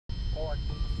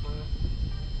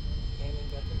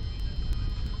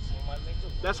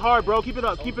That's hard, bro. Keep it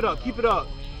up. Keep it up. Keep it up.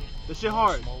 This shit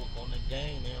hard.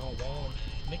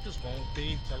 Niggas won't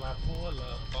dig till I pull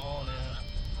up on it.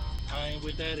 I ain't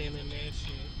with that internet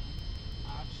shit. I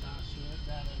shot shit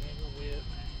that a nigga with.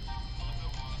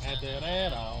 After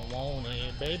that, I don't want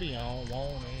it. Baby, I don't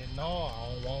want it. No, I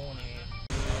don't want it.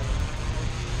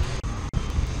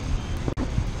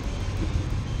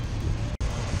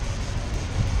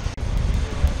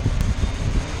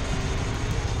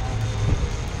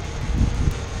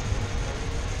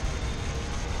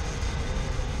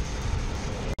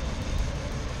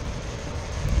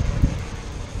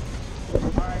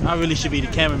 I really should be the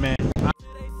cameraman. I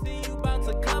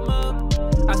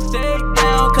stayed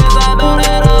down cause I know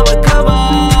that I'ma come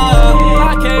up.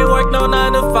 I can't work no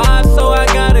 9 to 5, so I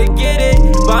gotta get it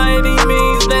by any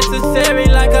means necessary,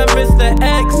 like I'm Mr.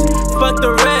 X. Fuck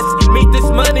the rest, meet this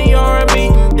money or I'm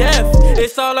meeting death.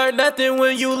 It's all or nothing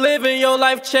when you living your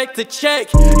life check to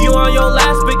check. You on your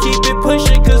last, but keep it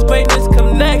pushing cause greatness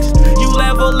come next. You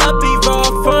level up,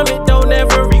 evolve from it, don't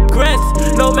ever regress.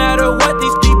 No matter what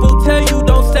these people tell you,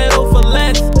 don't settle for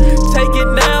less. Take it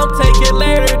now, take it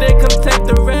later, then come take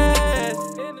the rest.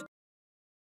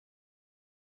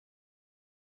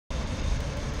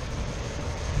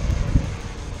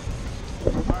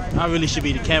 I really should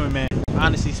be the cameraman,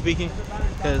 honestly speaking,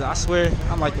 because I swear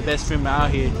I'm like the best streamer out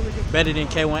here. Better than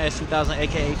K1S2000,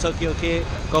 aka Tokyo Kid.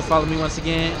 Go follow me once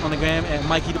again on the gram at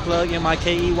Mikey Tha Plug,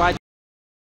 MIKEY.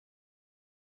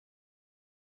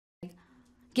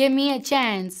 Give me a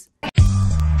chance.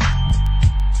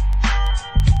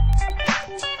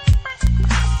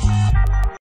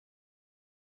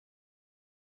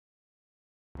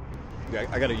 Yeah,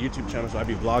 I got a YouTube channel, so I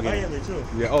be vlogging. Oh, yeah, me too.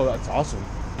 Yeah, oh, that's awesome.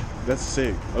 That's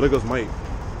sick. Oh, there goes Mike.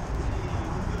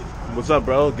 What's up,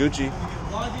 bro? Gucci.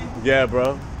 Yeah,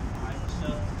 bro.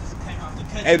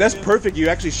 Hey, that's perfect. You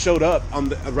actually showed up on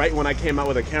the right when I came out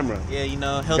with a camera. Yeah, you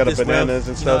know, got a bananas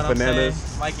and stuff. Bananas.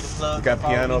 Mikey Tha Plug. You got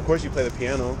piano. Of course, you play the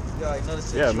piano. Yeah, you know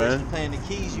the Yeah, man. Playing the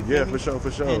keys. You Yeah, for sure, for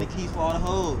sure. Playing the keys for all the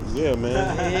hoes. Yeah, man.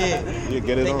 Yeah. You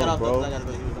get it on, bro.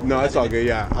 No, it's all good.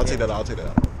 Yeah, I'll take that out. I'll take that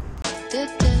out. Yeah,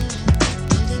 man,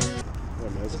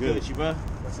 that's good. With you, bro.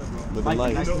 Living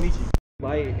life. Nice to meet you.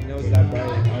 Light, and it was that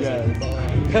bright. Yeah.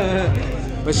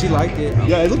 But she liked it.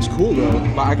 Yeah, it looks cool though.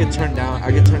 But I can turn it down.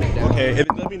 Okay, and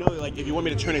let me know, like, if you want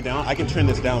me to turn it down, I can turn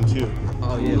this down too.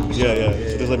 Oh yeah. Yeah.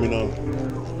 So just let me know.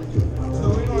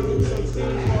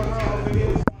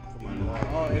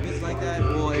 Oh, if it's like that,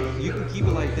 well, if you can keep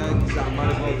it like that, because I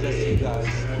might as well just you guys.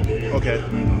 Okay.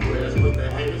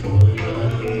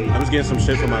 I'm just getting some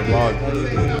shit for my vlog.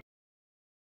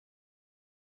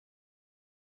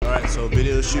 Alright, so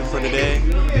video shoot for today.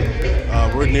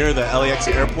 We're near the LAX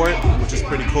airport, which is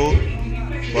pretty cool.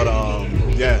 But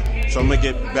yeah, so I'm gonna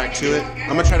get back to it.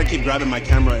 I'm gonna try to keep grabbing my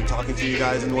camera and talking to you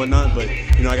guys and whatnot, but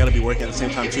you know, I gotta be working at the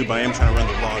same time too, but I am trying to run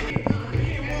the vlog.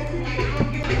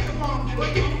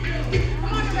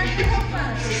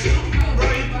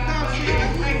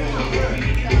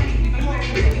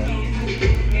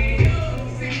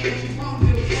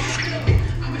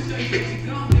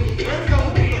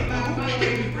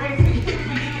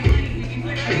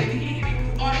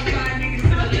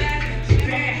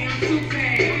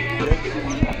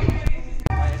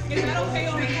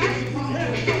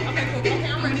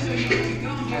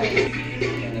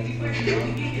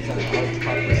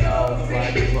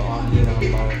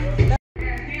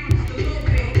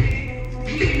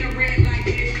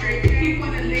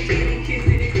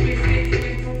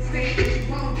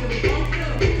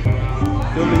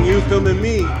 Filming you, filming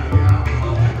me.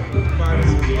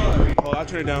 Oh, I'll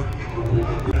turn it down.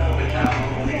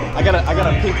 I got a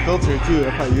pink filter too.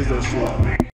 I'll probably use those too.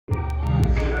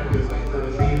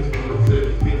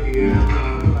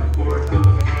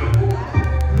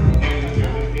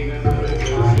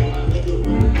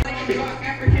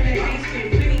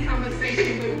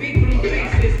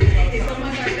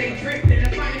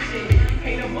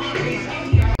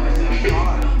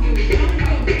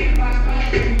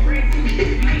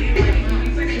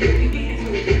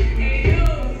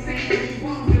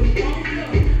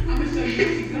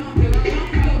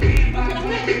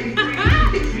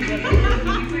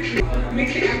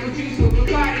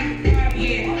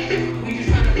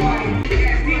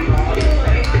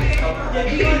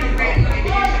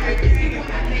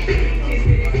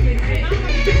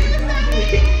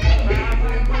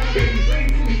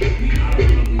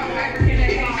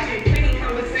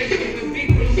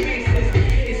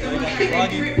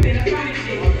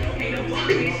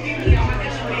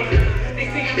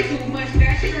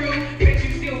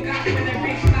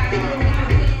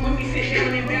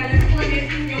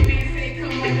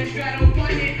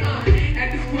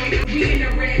 We in the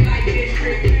red light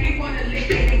district.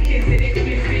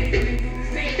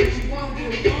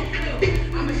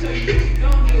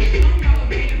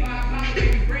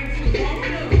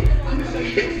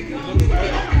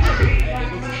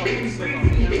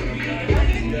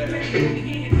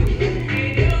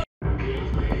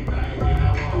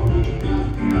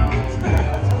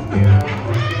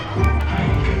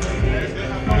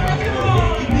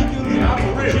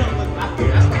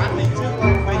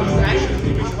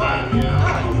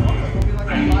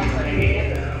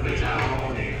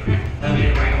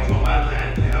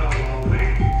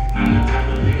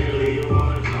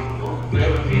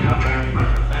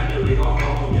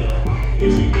 Hey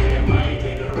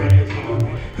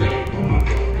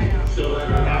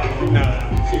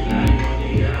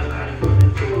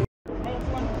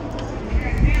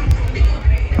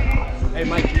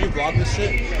Mike, can you vlog this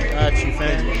shit? Got you,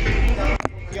 fam.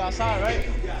 You outside, right?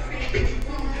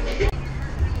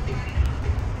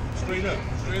 Straight up,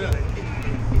 straight up.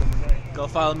 Go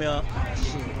follow me on.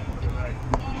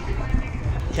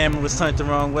 Camera was turned the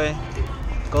wrong way.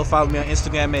 Go follow me on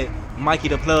Instagram at Mikey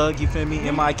Tha Plug, you feel me?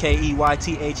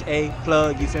 MIKEYTHA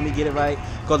Plug, you feel me? Get it right.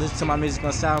 Go listen to my music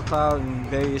on SoundCloud and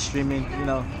various streaming, you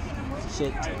know,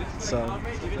 shit. So,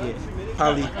 yeah.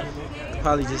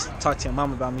 Probably just talk to your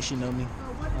mom about me, she know me.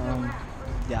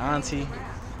 Your auntie,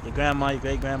 your grandma, your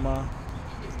great grandma.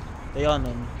 They all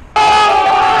know me.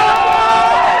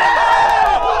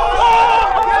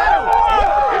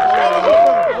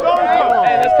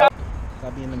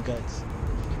 Gotta be in them guts.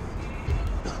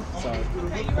 Sorry.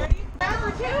 Yeah.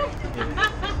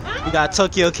 We got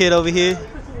Tokyo Kid over here.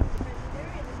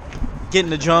 Getting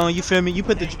the drone, you feel me? You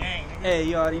put the hey,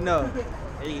 you already know.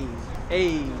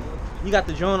 Hey, you got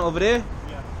the drone over there?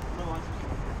 Yeah.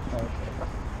 Okay.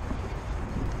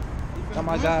 Got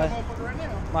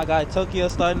my guy Tokyo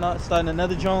starting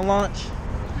another drone launch.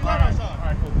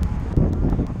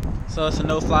 So it's a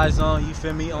no-fly zone, you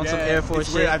feel me? On some Air Force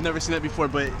shit. Weird. I've never seen that before,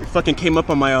 but it fucking came up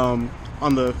on my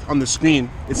on the screen.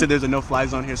 It said there's a no-fly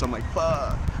zone here, so I'm like,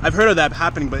 fuck. I've heard of that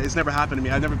happening, but it's never happened to me.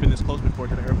 I've never been this close before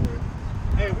to the airport.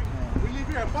 Hey, we leave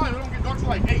here at 5. We don't get dark till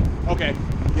like 8. Okay.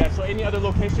 Yeah. So any other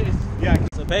location is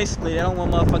So basically, they don't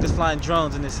want motherfuckers flying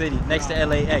drones in the city next to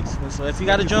LAX. So if you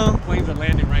got a drone, planes are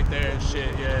landing right there and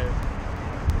shit. Yeah.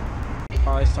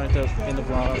 Always turned up in the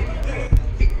vlog.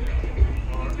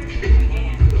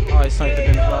 Always turned up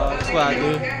in the vlog. That's what I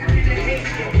do.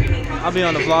 I'll be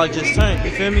on the vlog just turned, you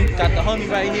feel me? Got the homie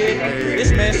right here. This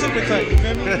man super turned, you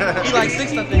feel me? He like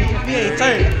 6 something. He ain't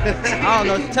turned. I don't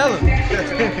know what to tell him.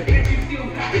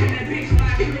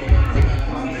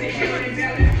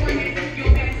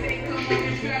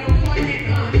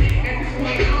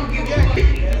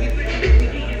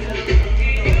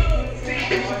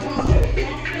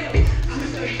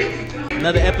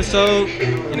 Another episode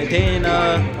in a day in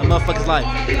a motherfucker's life.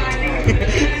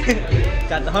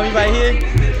 Got the homie right here.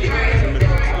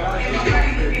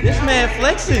 This man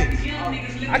flexing.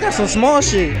 I got some small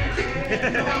shit.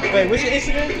 Wait, what's your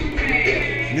Instagram?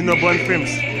 Nino Brown Films.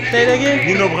 Say that again?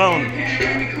 Nino Brown.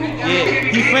 Yeah,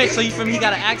 he French, so you feel me? He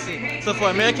got an accent. So for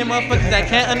American motherfuckers that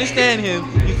can't understand him,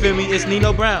 you feel me? It's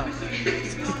Nino Brown.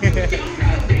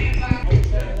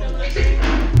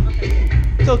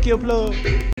 Tokyo Plug.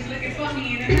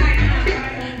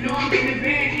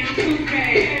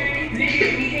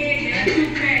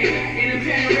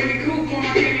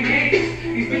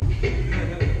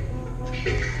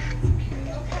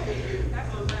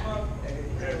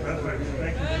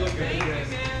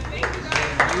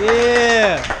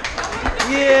 Yeah.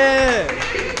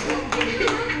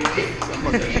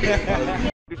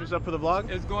 Introduce yourself for the vlog?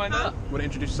 It's going up. Want to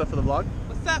introduce yourself for the vlog?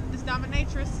 What's up? This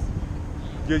dominatrix.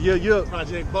 Yeah.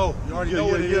 Project Bo. You already know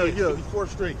what it is. 54th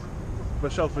Street. For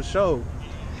sure.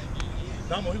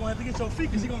 Damo, he gonna have to get your feet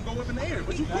because he gonna go up in the air.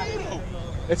 But you cool though.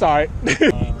 It's alright.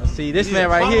 See, this man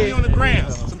right Follow here. me on the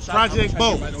gram. Project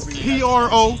Bo.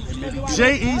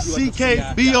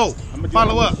 PROJECKBO.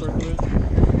 Follow up.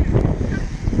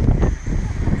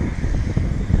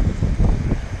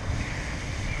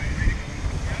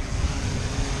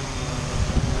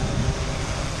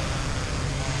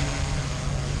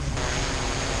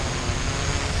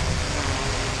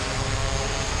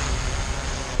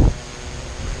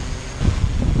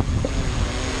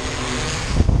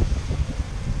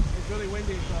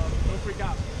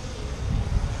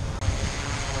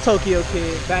 Tokyo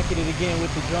Kid, back at it again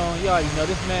with the drone. You already know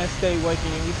this man stay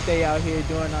working and we stay out here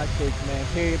doing our shit, man.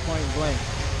 Period, point blank.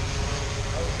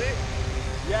 That's it?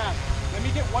 Yeah. Let me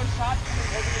get one shot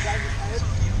over the guy's head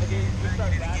and then you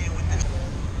start that.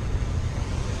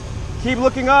 Keep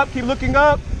looking up.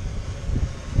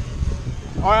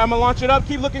 Alright, I'm gonna launch it up.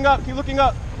 Keep looking up.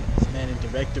 This man in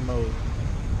director mode.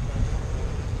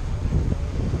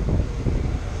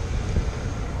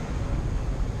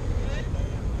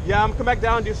 Yeah, I'm gonna come back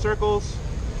down, do circles.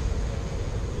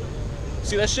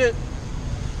 See that shit?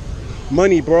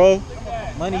 Money, bro.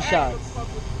 Money shots.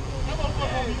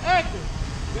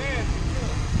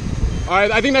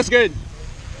 Alright, I think that's good.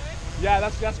 Yeah,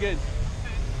 that's good.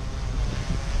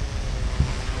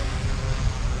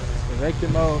 Director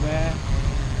mode, man.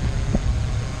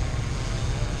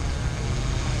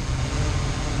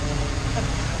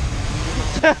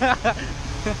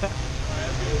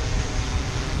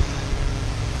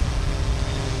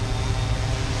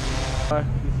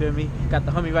 You feel me? Got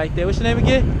the homie right there. What's your name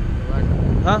again?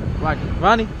 Huh?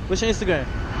 Ronnie. What's your Instagram?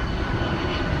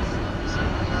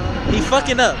 He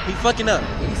fucking up.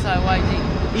 Eastside YG.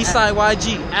 Eastside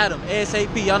YG. Adam.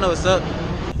 ASAP. Y'all know what's up.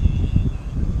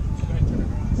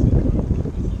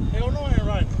 Hell no, I ain't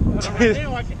riding. Right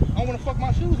now, I don't want to fuck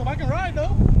my shoes up. I can ride though.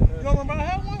 You don't remember I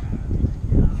had one?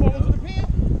 Before I went to the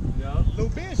pen? Yeah. Lil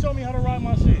Ben showed me how to ride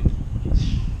my shit.